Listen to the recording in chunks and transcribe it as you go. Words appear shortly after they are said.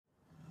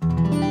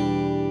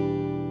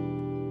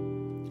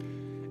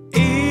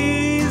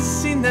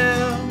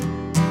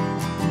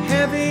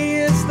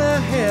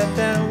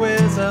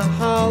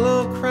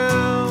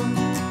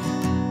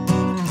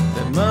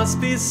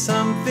is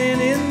something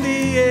in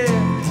the air.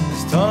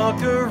 There's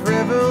talk of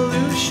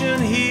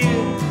revolution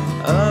here,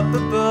 up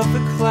above the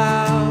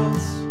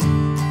clouds.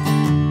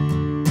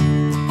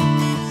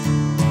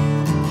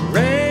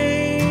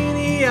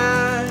 Rainy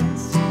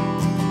eyes,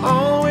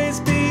 always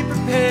be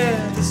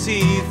prepared to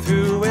see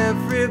through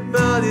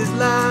everybody's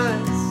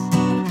lies.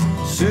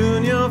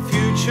 Soon your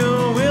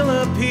future will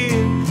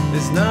appear,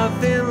 there's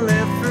nothing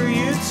left for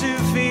you to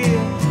fear.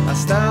 I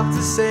stop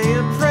to say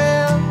a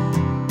prayer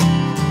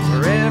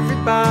for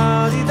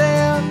everybody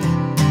there.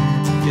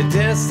 Your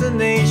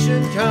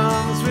destination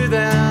comes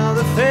without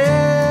a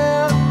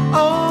fare.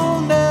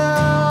 Oh,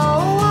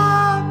 now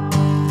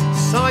I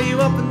saw you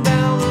up and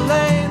down the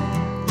lane,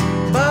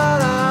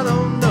 but I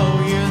don't know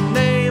your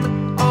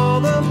name,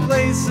 all the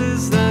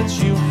places that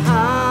you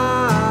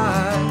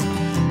hide.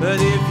 But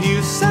if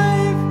you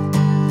save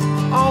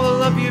all the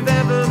love you've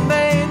ever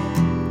made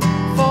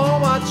for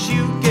what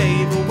you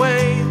gave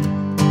away,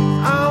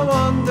 I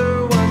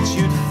wonder what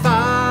you'd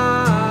find.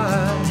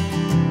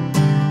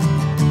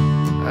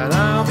 And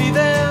I'll be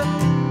there,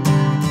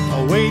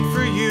 I'll wait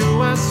for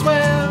you, I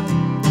swear.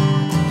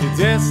 Your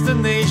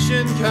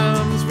destination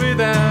comes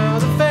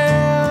without a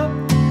fare.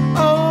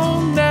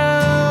 Oh,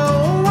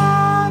 now I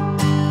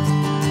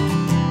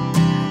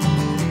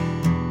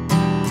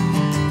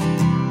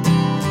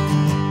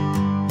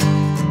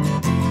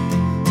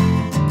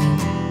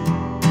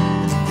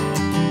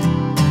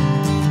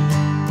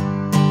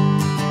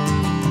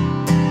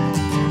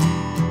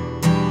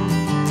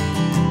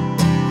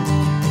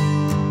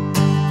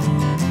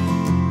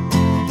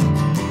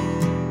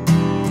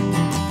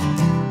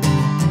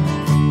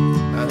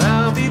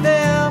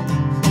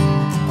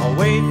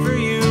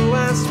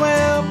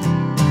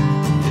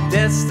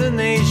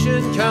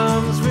destination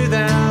comes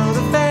without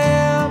a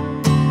fare.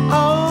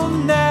 Oh,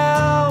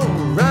 now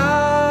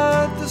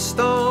ride the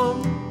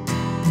storm,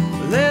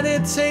 let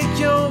it take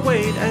your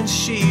weight and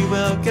she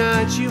will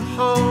guide you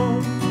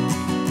home.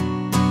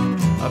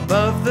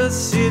 Above the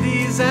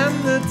cities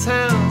and the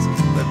towns,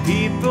 where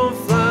people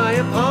fly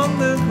upon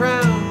the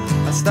ground,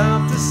 I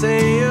stop to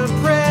say a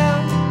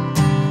prayer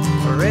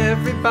for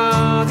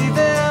everybody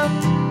there.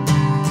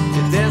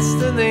 Your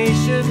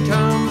destination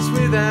comes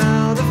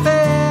without a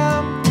fare.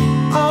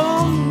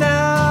 Oh,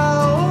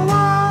 now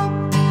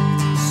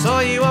I saw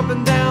you up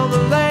and down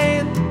the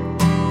lane,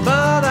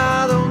 but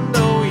I don't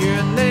know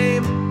your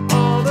name,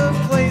 all the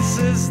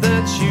places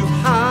that you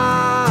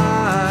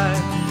hide.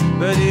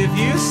 But if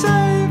you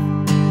save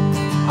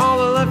all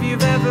the love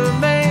you've ever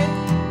made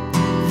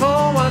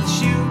for what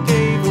you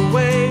gave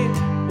away,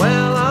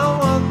 well, I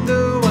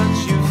wonder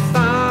what you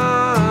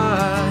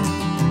find.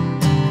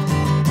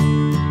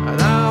 And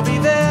I'll be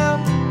there,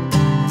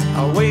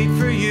 I'll wait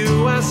for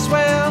you, I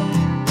swear.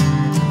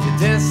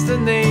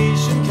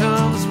 Destination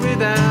comes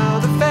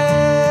without a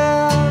fare.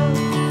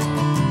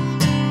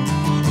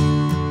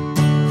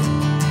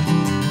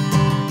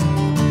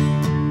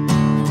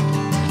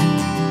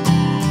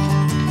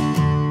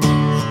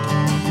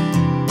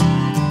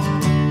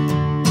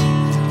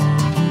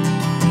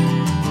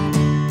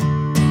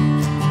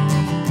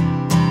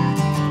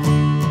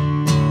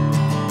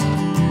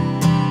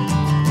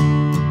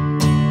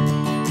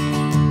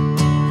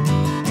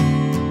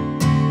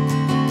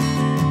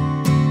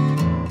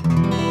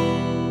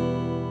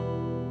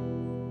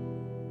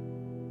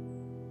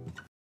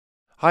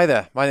 Hi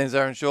there, my name is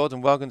Aaron Chord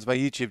and welcome to my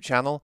YouTube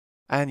channel.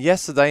 And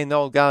yesterday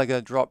Noel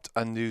Gallagher dropped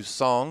a new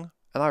song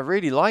and I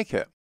really like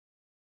it.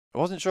 I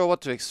wasn't sure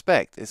what to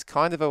expect. It's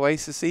kind of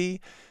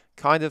Oasis-y,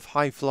 kind of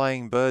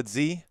high-flying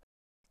birdsy,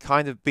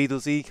 kind of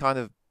Beatles-y, kind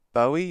of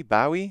Bowie.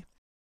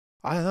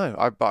 I don't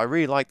know, but I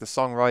really like the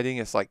songwriting.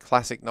 It's like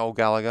classic Noel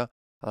Gallagher,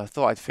 and I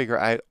thought I'd figure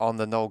it out on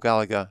the Noel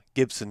Gallagher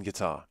Gibson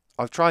guitar.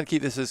 I'll try and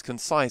keep this as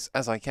concise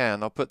as I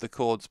can. I'll put the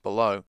chords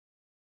below.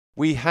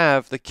 We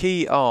have the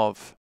key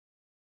of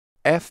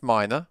F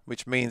minor,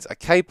 which means a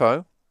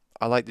capo.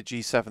 I like the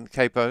G7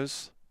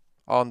 capos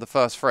on the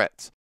first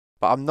fret,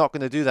 but I'm not going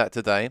to do that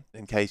today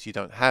in case you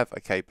don't have a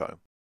capo.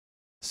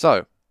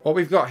 So what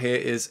we've got here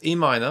is E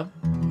minor.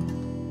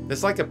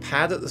 There's like a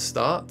pad at the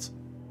start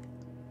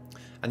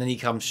and then he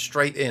comes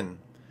straight in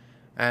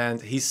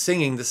and he's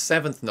singing the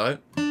 7th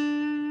note,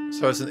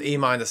 so it's an E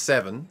minor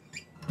 7.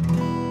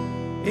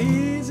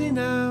 Easy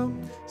now,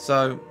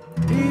 so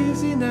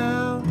easy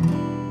now.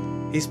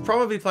 He's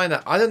probably playing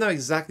that. I don't know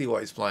exactly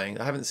what he's playing.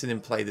 I haven't seen him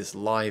play this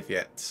live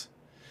yet.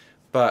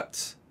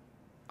 But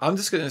I'm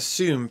just going to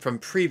assume from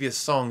previous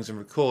songs and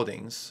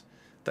recordings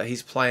that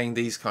he's playing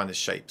these kind of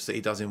shapes that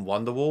he does in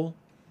Wonderwall,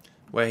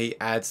 where he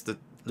adds the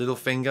little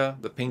finger,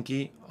 the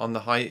pinky, on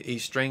the high E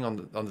string on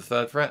the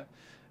 3rd fret,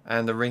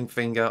 and the ring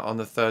finger on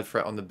the 3rd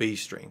fret on the B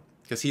string,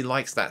 because he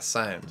likes that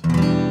sound.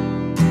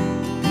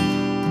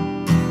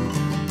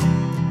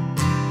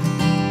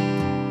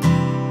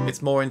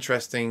 It's more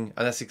interesting,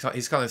 and that's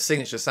his kind of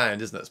signature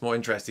sound, isn't it? It's more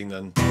interesting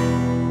than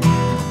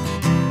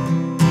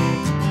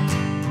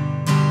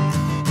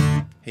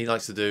he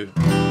likes to do.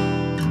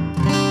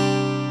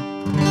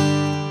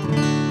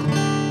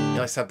 He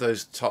nice to have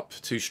those top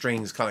two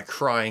strings kind of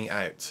crying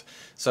out.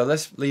 So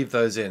let's leave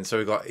those in. So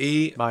we've got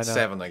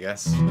E7, I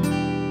guess.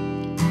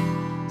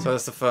 So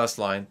that's the first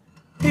line.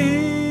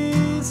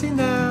 Easy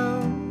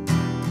now,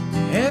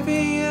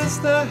 heavy is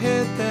the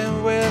head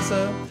that wears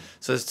a...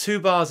 So there's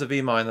 2 bars of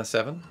E minor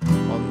 7.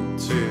 1,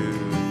 2,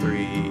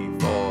 3,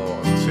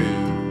 4,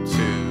 2,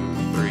 2,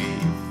 3,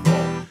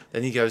 4.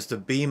 Then he goes to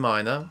B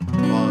minor.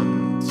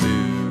 1,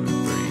 2,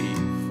 3,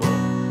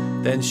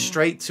 4. Then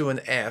straight to an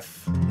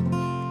F.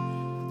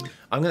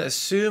 I'm going to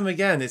assume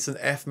again it's an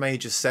F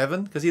major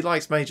 7 because he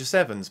likes major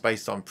 7s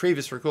based on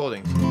previous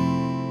recordings.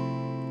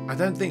 I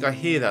don't think I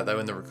hear that though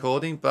in the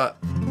recording, but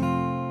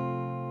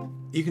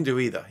you can do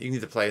either. You can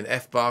either play an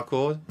F bar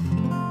chord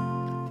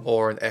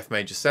or an F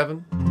major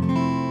 7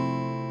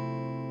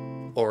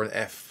 or an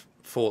F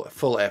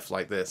full F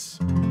like this.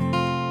 But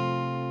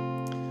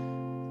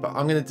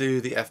I'm going to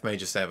do the F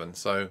major 7.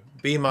 So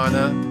B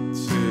minor,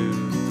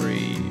 2,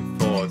 3,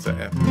 4 to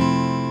F.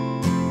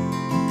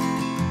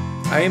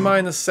 A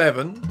minor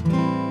 7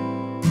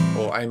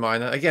 or A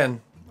minor. Again,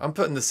 I'm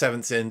putting the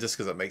 7ths in just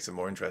because it makes it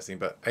more interesting,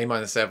 but A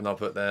minor 7 I'll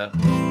put there.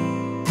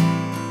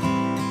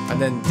 And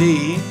then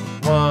D,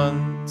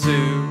 1,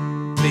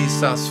 2, D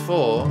sus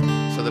 4,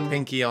 so the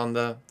pinky on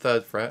the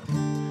 3rd fret,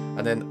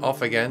 and then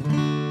off again.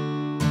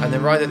 And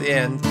then right at the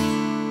end,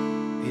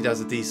 he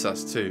does a D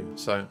sus 2.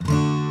 So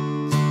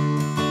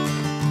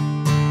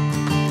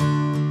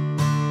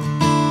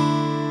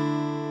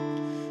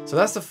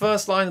that's the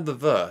first line of the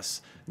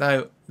verse.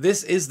 Now,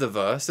 this is the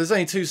verse. There's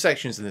only 2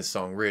 sections in this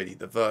song, really.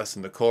 The verse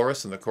and the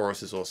chorus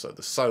is also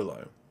the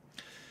solo.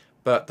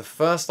 But the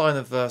first line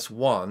of verse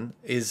 1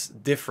 is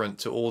different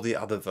to all the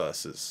other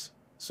verses.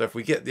 So if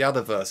we get the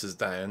other verses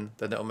down,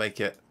 then it'll make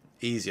it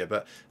easier.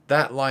 But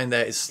that line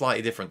there is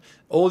slightly different.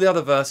 All the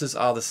other verses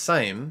are the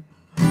same.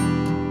 2, 3,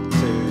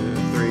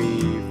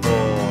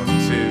 4,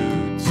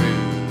 2,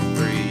 2,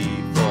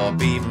 3, 4,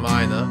 B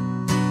minor,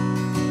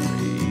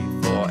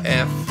 3, 4,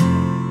 F,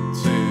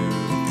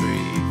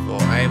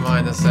 A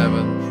minor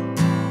 7.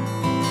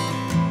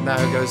 Now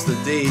it goes to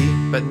D,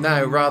 but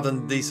now rather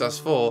than D sus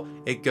 4,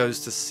 it goes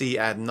to C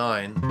add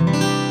 9.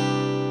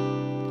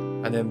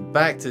 And then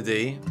back to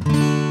D,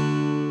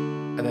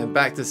 and then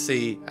back to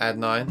C add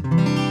 9,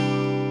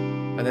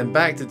 and then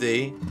back to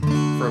D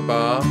for a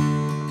bar,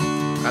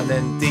 and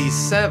then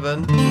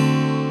D7,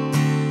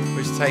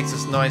 which takes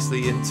us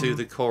nicely into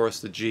the chorus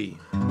to G.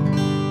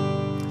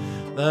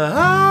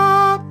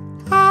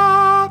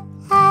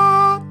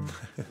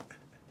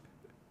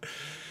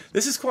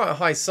 This is quite a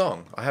high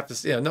song, I have to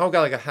say. Noel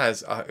Gallagher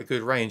has a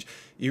good range.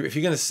 If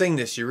you're going to sing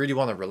this, you really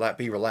want to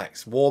be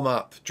relaxed. Warm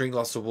up, drink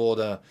lots of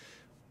water,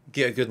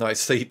 get a good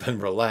night's sleep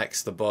and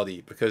relax the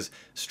body. Because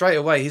straight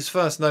away, his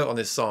first note on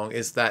this song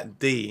is that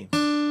D.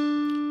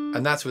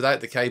 And that's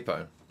without the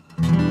capo.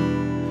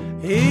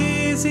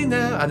 Easy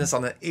now. And it's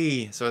on an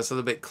E, so it's a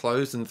little bit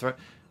closed in the throat.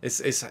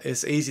 It's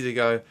easy to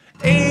go,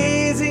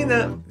 easy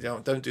now.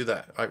 Don't do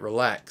that. Right,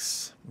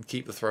 relax and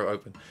keep the throat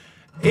open.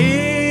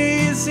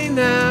 Easy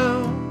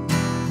now.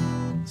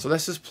 So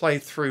let's just play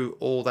through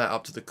all that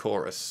up to the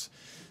chorus.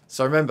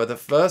 So remember, the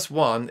verse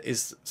 1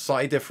 is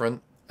slightly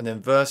different, and then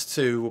verse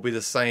 2 will be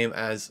the same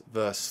as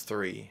verse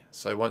 3.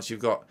 So once you've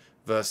got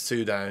verse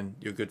 2 down,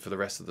 you're good for the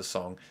rest of the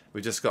song.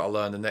 We've just got to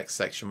learn the next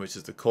section, which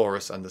is the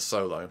chorus and the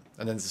solo.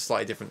 And then it's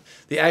slightly different.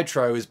 The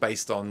outro is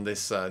based on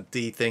this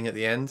D thing at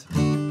the end,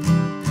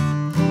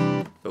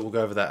 but we'll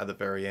go over that at the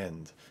very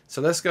end.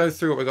 So let's go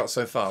through what we've got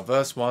so far,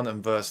 verse 1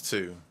 and verse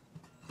 2.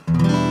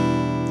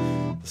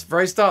 The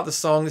very start of the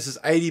song, this is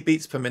 80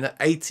 beats per minute,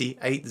 80.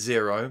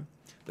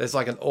 There's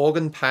like an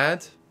organ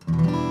pad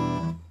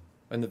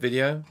in the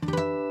video.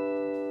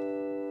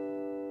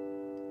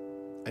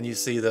 And you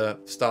see the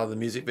start of the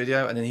music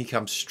video, and then he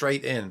comes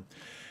straight in.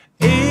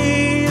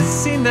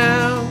 Easy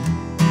now,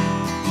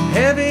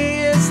 heavy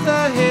is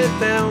the head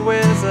that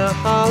wears a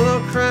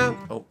hollow crown.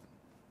 Oh,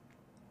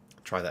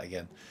 try that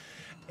again.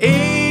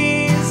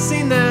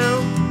 Easy now,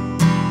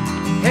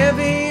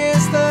 heavy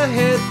is the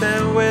head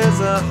that wears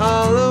a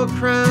hollow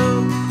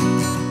crown.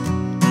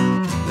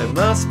 There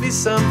must be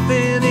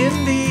something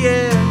in the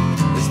air.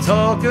 There's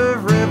talk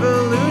of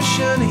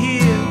revolution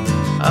here,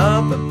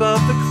 up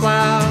above the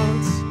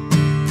clouds.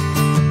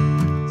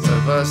 So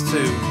verse 2.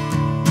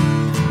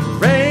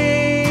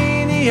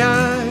 Rainy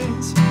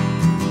eyes,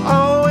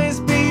 always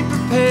be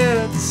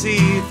prepared to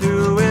see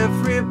through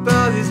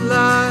everybody's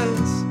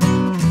lies.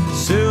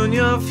 Soon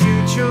your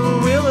future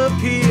will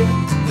appear.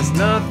 There's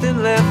nothing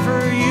left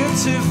for you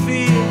to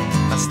fear.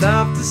 I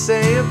stop to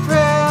say a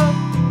prayer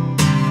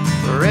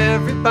for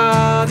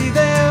everybody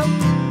there.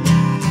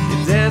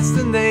 Your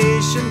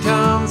destination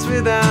comes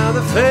without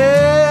a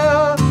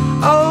fail.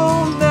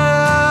 Oh,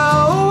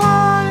 now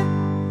why?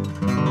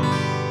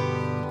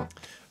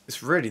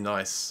 It's really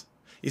nice.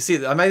 You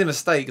see, I made a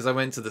mistake because I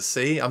went to the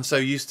C. I'm so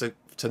used to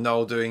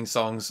Noel doing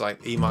songs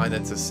like E minor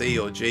to C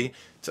or G.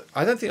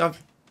 I don't think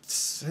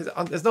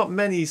there's not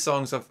many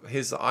songs of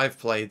his that I've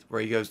played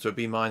where he goes to a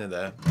B minor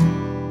there.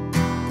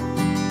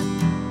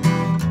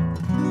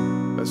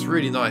 But it's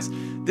really nice.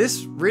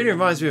 This really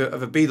reminds me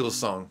of a Beatles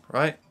song,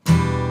 right?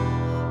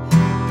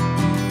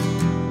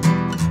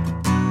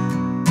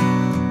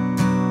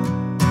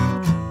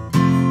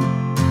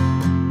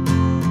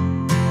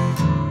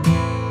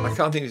 I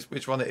can't think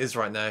which one it is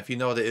right now. If you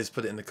know what it is,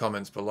 put it in the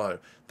comments below.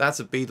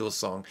 That's a Beatles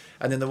song.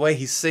 And then the way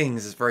he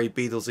sings is very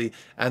Beatlesy.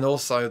 And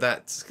also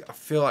that, I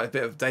feel like a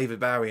bit of David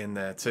Bowie in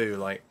there too.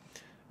 Like,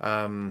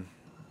 the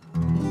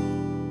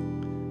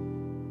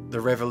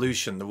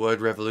revolution, the word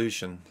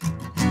revolution.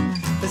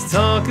 Let's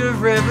talk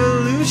of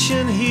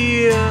revolution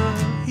here,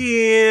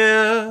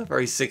 here.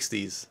 Very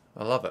 60s.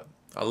 I love it.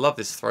 I love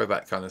this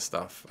throwback kind of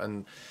stuff.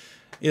 And,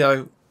 you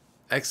know,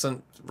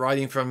 excellent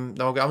writing from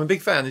Noel Gallagher. I'm a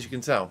big fan, as you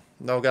can tell.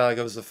 Noel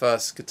Gallagher was the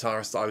first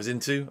guitarist I was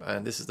into,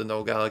 and this is the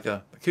Noel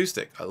Gallagher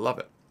Acoustic. I love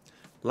it.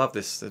 Love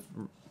this. I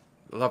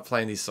love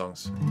playing these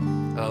songs.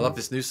 And I love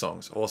this new song.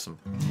 It's awesome.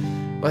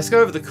 Let's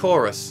go over the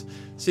chorus.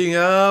 So you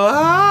go,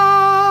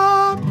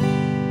 ah.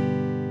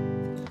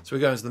 So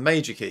we're going to the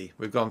major key.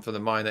 We've gone from the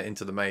minor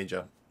into the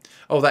major.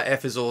 Oh, that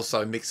F is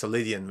also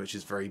Mixolydian, which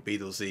is very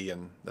Beatlesy,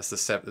 and that's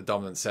the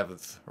dominant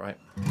seventh, right?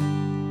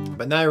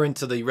 But now we're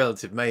into the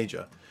relative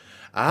major.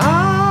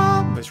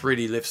 Ah, which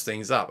really lifts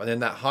things up. And then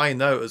that high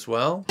note as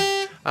well.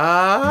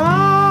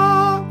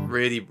 Ah,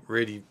 really,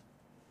 really,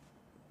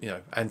 you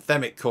know,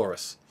 anthemic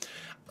chorus.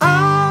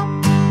 Ah,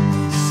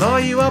 saw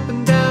you up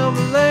and down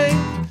the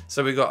lane.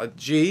 So we got a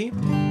G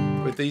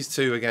with these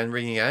two again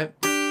ringing out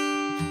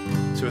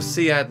to a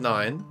C add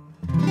 9.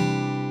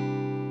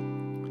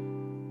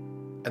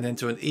 And then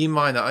to an E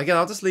minor. Again,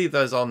 I'll just leave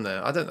those on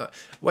there. I don't know.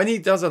 When he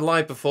does a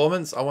live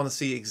performance, I want to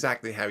see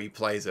exactly how he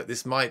plays it.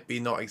 This might be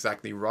not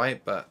exactly right,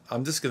 but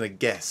I'm just going to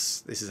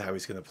guess this is how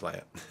he's going to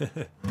play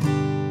it.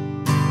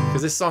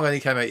 Because this song only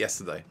came out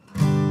yesterday.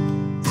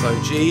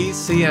 So G,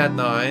 C add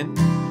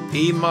 9,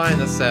 E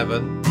minor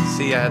 7,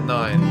 C add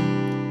 9.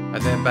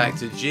 And then back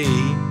to G,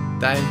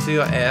 down to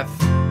your F,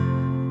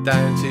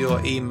 down to your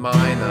E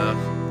minor,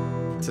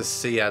 to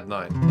C add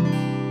 9.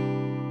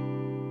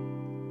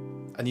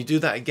 And you do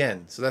that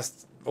again, so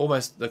that's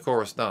almost the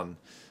chorus done.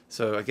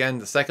 So again,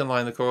 the second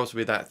line of the chorus will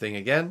be that thing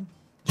again.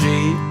 G,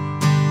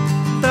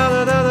 da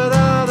da da da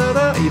da da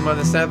da, E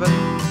minor 7,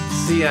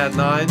 C add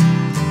 9,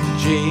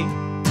 G,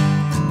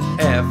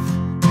 F,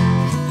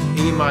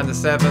 E minor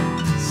 7,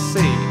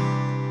 C.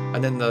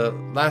 And then the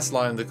last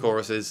line of the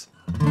chorus is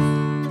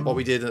what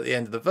we did at the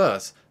end of the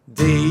verse.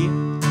 D,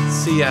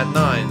 C add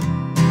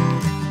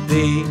 9,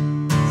 D,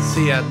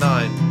 C add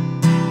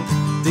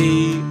 9,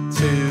 D,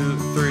 2,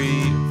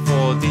 3,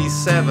 4,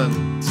 D7,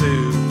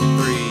 2,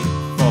 3,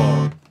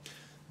 4.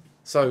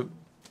 So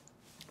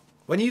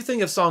when you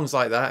think of songs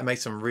like that, it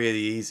makes them really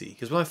easy.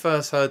 Because when I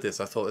first heard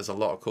this, I thought there's a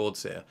lot of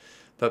chords here.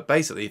 But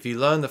basically, if you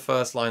learn the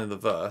first line of the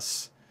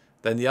verse,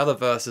 then the other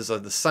verses are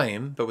the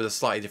same, but with a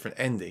slightly different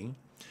ending.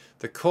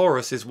 The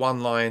chorus is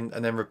one line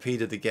and then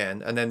repeated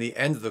again. And then the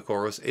end of the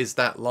chorus is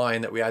that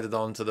line that we added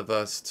on to the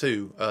verse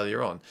 2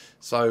 earlier on.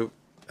 So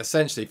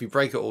essentially, if you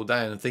break it all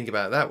down and think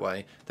about it that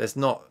way, there's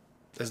not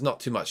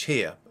too much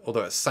here,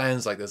 although it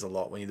sounds like there's a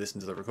lot when you listen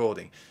to the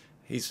recording.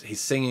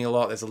 He's singing a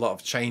lot, there's a lot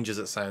of changes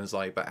it sounds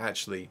like, but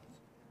actually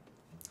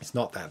it's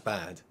not that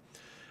bad.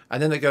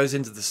 And then it goes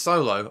into the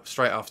solo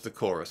straight after the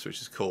chorus,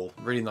 which is cool.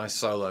 Really nice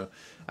solo.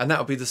 And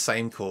that'll be the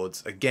same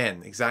chords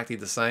again, exactly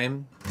the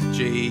same.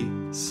 G,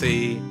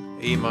 C,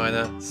 E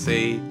minor,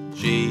 C,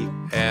 G,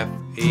 F,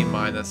 E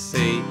minor,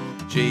 C,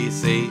 G,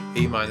 C,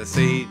 E minor,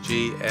 C,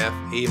 G, F,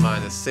 E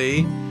minor,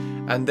 C.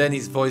 And then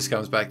his voice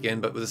comes back in,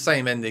 but with the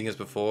same ending as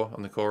before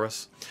on the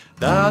chorus.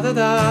 Da da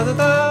da da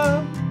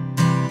da,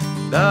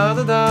 da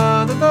da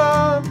da da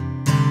da,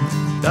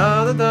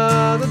 da da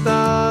da da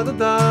da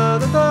da da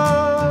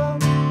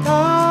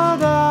da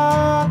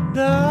da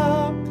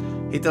da.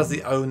 He does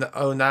the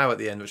oh now at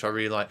the end, which I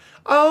really like.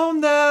 Oh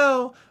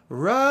now,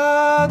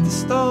 ride the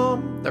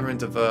storm. Then we're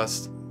into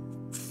verse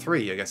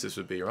 3, I guess this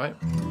would be, right?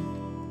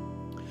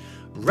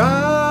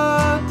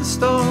 Ride the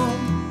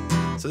storm.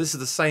 So this is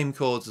the same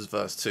chords as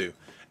verse 2.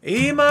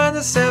 E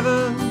minor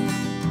 7,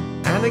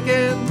 and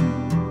again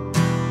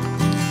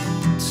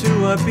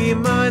to a B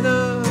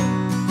minor,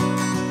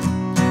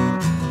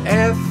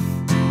 F,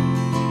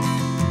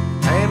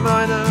 A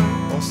minor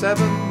or 7,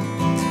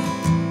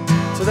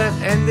 to that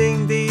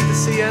ending D to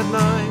C add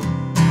 9,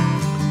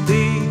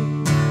 D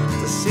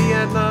to C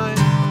add 9,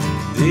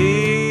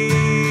 D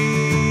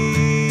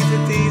to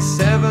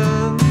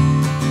D7,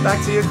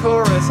 back to your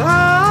chorus.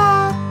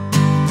 Ah,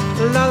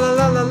 la la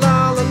la la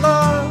la la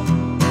la,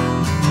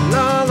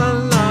 la la la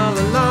la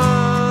la,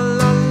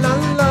 la la la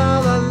la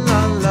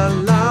la la la,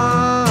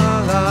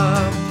 la la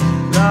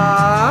la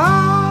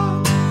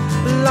la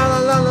la la la, la la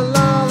la la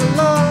la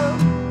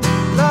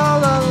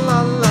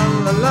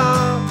la,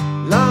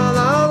 la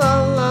la la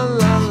la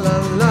la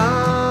la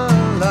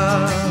la,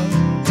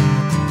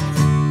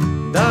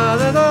 da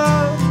da da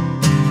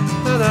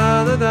da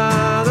da da da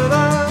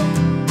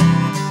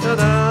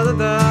da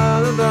da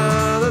da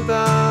da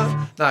da.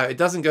 Now, it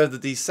doesn't go to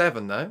the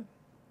D7 though.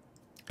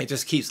 It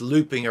just keeps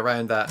looping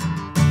around that.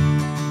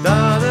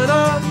 Da da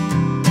da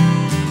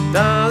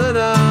da da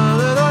da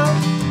da da.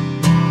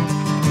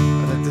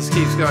 And then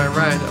going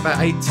around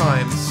about 8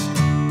 times.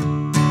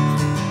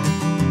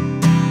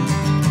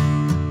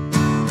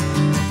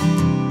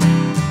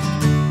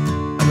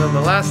 And then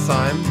the last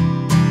time,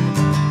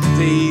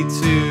 D, 2,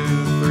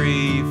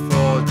 3,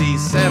 4,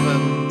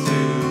 D7,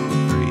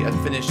 2, 3, and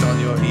finish on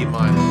your E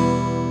minor.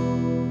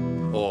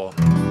 Or.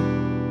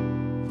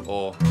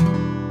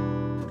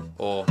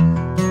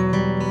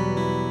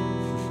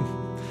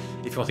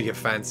 If you want to get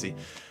fancy.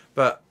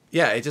 But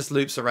yeah, it just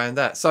loops around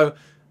that. So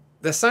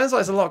there sounds like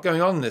there's a lot going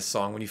on in this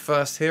song when you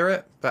first hear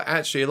it, but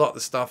actually a lot of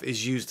the stuff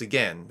is used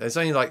again. There's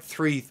only like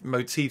 3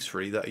 motifs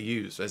really that are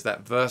used. There's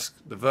that verse,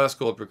 the verse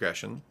chord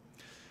progression,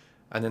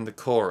 and then the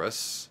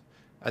chorus,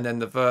 and then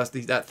the verse,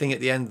 that thing at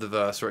the end of the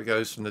verse where it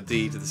goes from the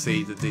D to the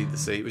C to the D to the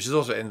C, which is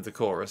also the end of the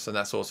chorus, and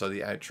that's also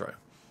the outro.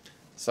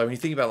 So when you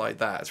think about it like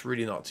that, it's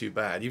really not too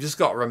bad. You've just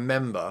got to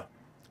remember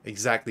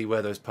exactly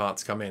where those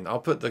parts come in. I'll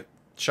put the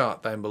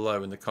chart down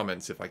below in the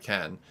comments if I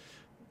can,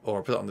 or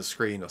I'll put it on the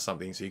screen or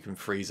something so you can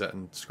freeze it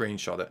and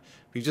screenshot it.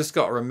 But you've just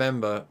got to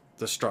remember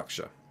the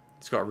structure.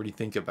 You've got to really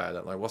think about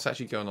it, like what's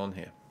actually going on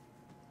here.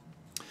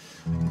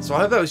 So I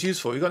hope that was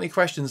useful. If you've got any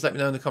questions, let me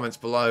know in the comments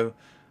below.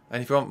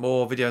 And if you want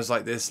more videos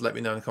like this, let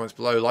me know in the comments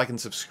below. Like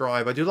and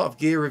subscribe. I do a lot of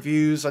gear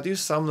reviews. I do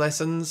some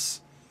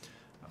lessons.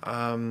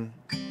 And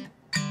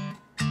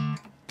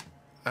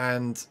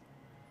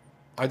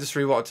I just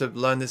really wanted to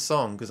learn this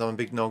song because I'm a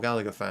big Noel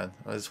Gallagher fan.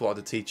 I just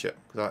wanted to teach it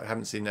because I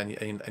haven't seen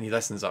any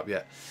lessons up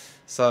yet.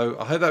 So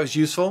I hope that was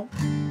useful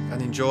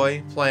and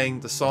enjoy playing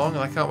the song.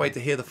 And I can't wait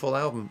to hear the full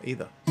album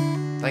either.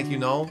 Thank you,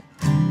 Noel,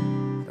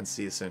 and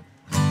see you soon.